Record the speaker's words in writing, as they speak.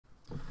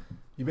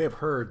You may have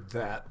heard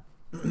that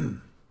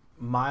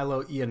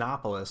Milo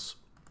Yiannopoulos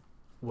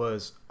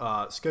was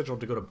scheduled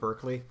to go to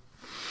Berkeley.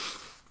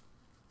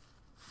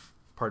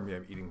 Pardon me,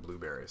 I'm eating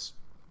blueberries.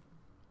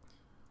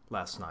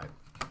 Last night.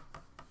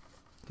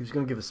 He was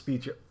going to give a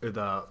speech at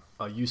the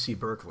UC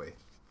Berkeley,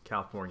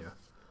 California.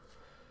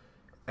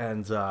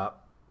 And there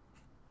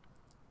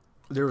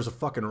was a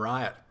fucking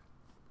riot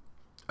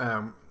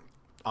on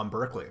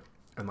Berkeley.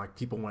 And like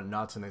people went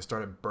nuts and they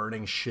started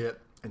burning shit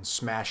and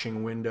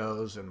smashing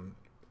windows and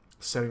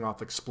setting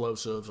off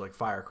explosives like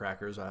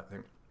firecrackers, I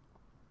think.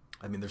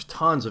 I mean, there's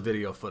tons of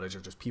video footage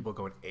of just people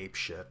going ape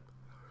shit,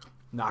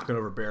 knocking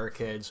over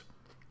barricades.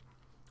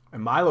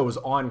 And Milo was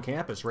on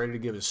campus ready to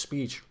give his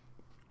speech.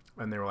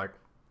 And they were like,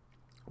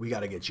 we got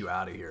to get you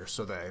out of here.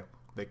 So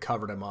they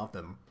covered him up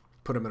and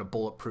put him in a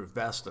bulletproof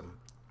vest and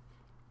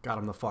got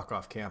him the fuck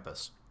off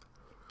campus.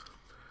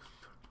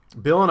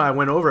 Bill and I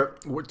went over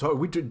it.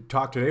 We did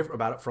talk today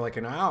about it for like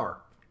an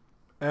hour.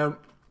 And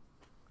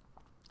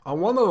on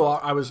one level,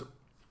 I was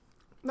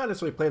not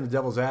necessarily playing the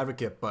devil's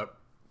advocate, but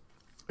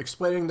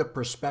explaining the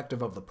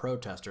perspective of the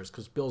protesters,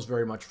 because Bill's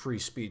very much free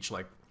speech,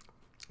 like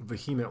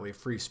vehemently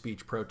free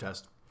speech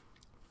protest.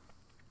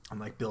 And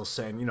like Bill's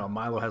saying, you know,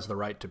 Milo has the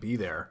right to be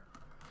there.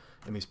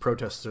 And these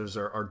protesters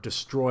are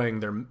destroying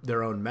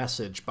their own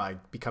message by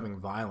becoming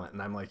violent.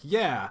 And I'm like,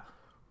 yeah,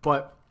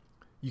 but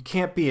you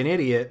can't be an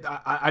idiot.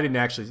 I didn't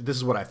actually, this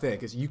is what I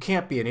think, is you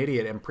can't be an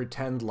idiot and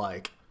pretend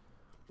like,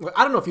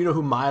 I don't know if you know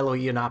who Milo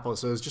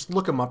Yiannopoulos is. Just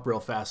look him up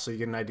real fast so you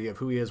get an idea of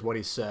who he is, what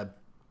he said.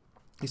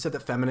 He said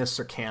that feminists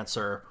are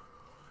cancer.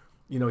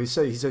 You know, he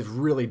says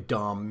really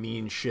dumb,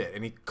 mean shit.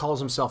 And he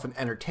calls himself an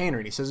entertainer,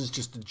 and he says it's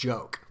just a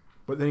joke.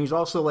 But then he's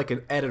also like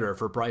an editor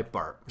for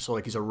Breitbart. So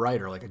like he's a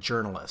writer, like a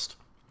journalist.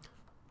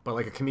 But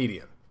like a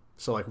comedian.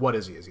 So like what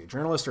is he? Is he a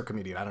journalist or a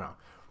comedian? I don't know.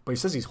 But he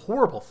says these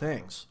horrible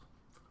things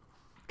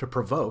to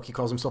provoke. He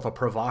calls himself a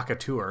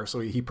provocateur.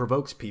 So he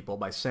provokes people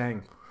by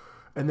saying,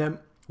 and then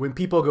when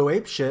people go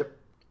ape shit,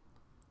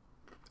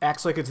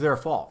 acts like it's their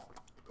fault.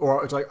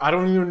 Or it's like, I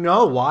don't even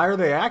know. Why are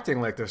they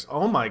acting like this?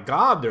 Oh my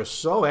God, they're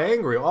so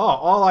angry. Oh,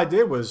 all I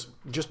did was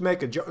just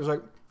make a joke. It's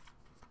like,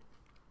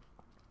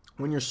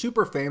 when you're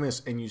super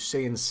famous and you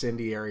say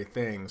incendiary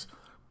things,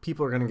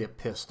 people are going to get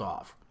pissed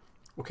off.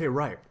 Okay,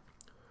 right.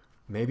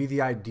 Maybe the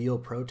ideal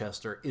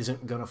protester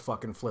isn't going to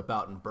fucking flip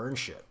out and burn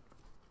shit.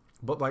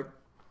 But like,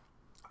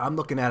 I'm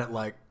looking at it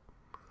like,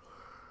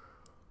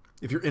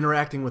 if you're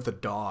interacting with a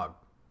dog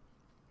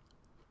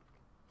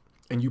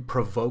and you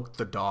provoke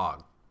the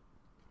dog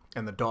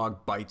and the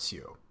dog bites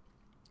you,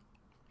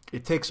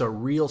 it takes a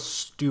real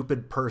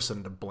stupid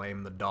person to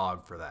blame the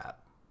dog for that.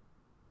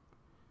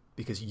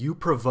 Because you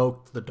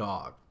provoked the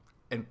dog.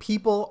 And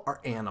people are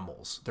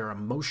animals. They're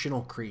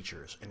emotional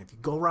creatures. And if you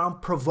go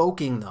around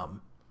provoking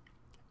them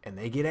and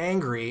they get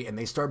angry and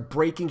they start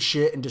breaking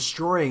shit and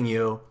destroying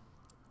you,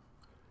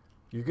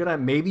 you're gonna,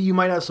 maybe you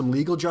might have some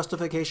legal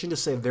justification to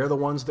say they're the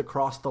ones that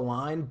crossed the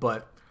line,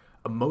 but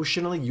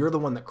emotionally, you're the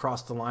one that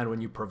crossed the line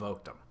when you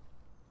provoked them.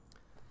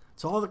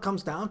 It's all that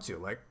comes down to.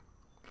 Like,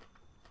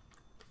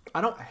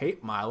 I don't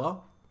hate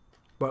Milo,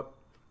 but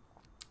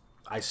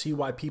I see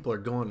why people are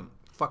going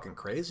fucking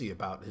crazy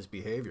about his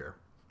behavior.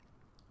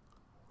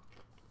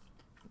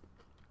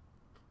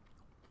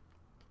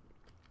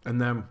 And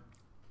then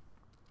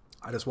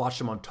I just watched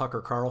him on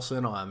Tucker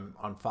Carlson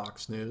on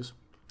Fox News.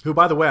 Who,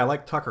 by the way, I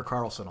like Tucker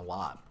Carlson a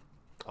lot.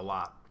 A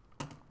lot.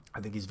 I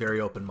think he's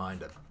very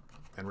open-minded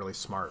and really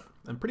smart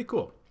and pretty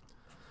cool.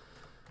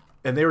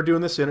 And they were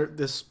doing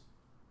this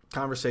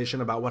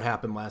conversation about what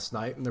happened last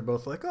night, and they're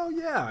both like, oh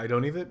yeah, I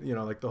don't even, you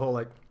know, like the whole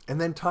like, and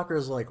then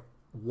Tucker's like,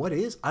 what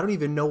is, I don't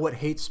even know what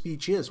hate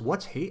speech is.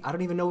 What's hate? I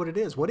don't even know what it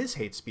is. What is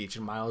hate speech?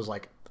 And Milo's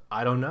like,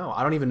 I don't know.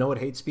 I don't even know what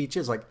hate speech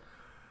is. Like,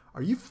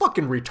 are you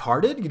fucking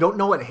retarded? You don't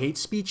know what hate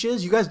speech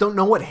is? You guys don't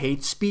know what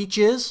hate speech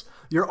is?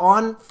 You're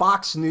on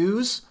Fox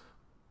News,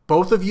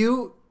 both of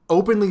you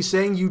openly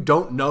saying you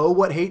don't know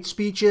what hate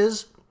speech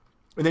is,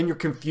 and then you're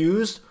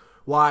confused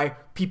why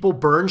people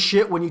burn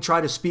shit when you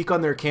try to speak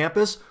on their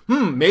campus?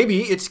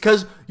 Maybe it's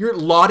because you're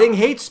lauding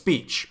hate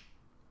speech.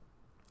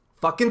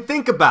 Fucking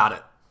think about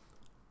it.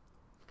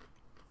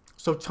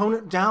 So tone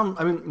it down.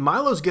 I mean,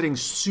 Milo's getting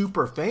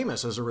super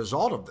famous as a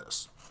result of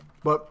this.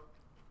 But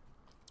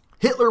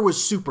Hitler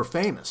was super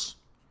famous.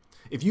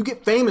 If you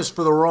get famous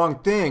for the wrong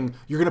thing,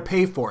 you're going to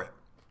pay for it.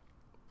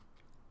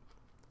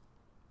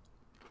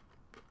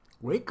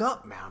 Wake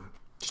up, man.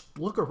 Just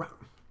look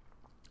around.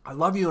 I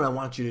love you and I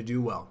want you to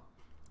do well.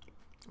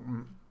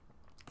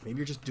 Maybe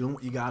you're just doing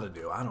what you got to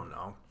do. I don't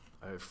know.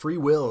 Free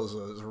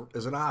will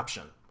is an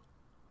option.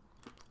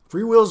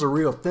 Free will is a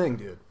real thing,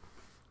 dude.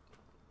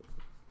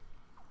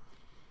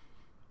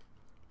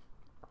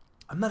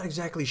 I'm not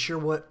exactly sure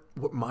what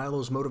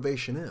Milo's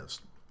motivation is.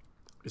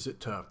 Is it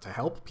to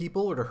help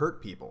people or to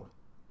hurt people?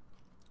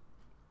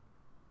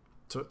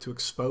 To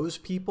expose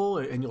people,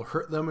 and you'll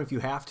hurt them if you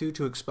have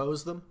to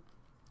expose them?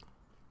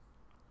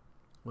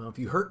 Well, if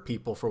you hurt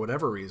people for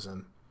whatever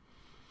reason,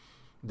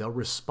 they'll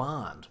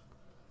respond.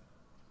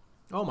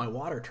 Oh, my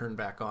water turned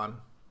back on.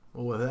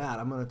 Well, with that,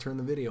 I'm going to turn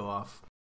the video off.